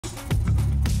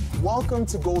Welcome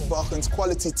to Goldbachen's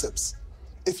Quality Tips.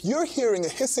 If you're hearing a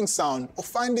hissing sound or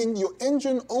finding your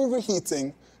engine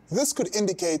overheating, this could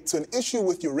indicate to an issue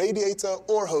with your radiator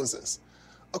or hoses.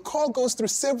 A car goes through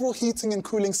several heating and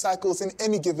cooling cycles in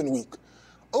any given week.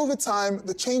 Over time,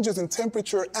 the changes in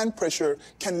temperature and pressure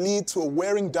can lead to a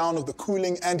wearing down of the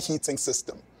cooling and heating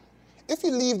system. If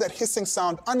you leave that hissing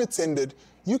sound unattended,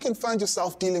 you can find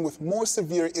yourself dealing with more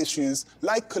severe issues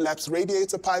like collapsed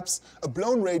radiator pipes, a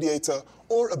blown radiator,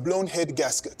 or a blown head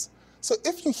gasket. So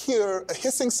if you hear a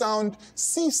hissing sound,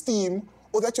 see steam,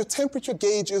 or that your temperature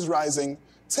gauge is rising,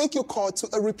 take your car to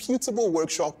a reputable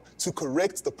workshop to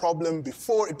correct the problem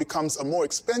before it becomes a more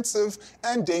expensive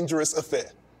and dangerous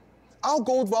affair. Our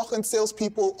Goldbachen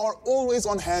salespeople are always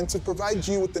on hand to provide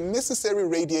you with the necessary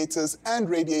radiators and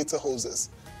radiator hoses.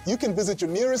 You can visit your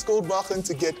nearest Goldbachen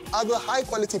to get other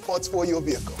high-quality parts for your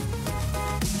vehicle.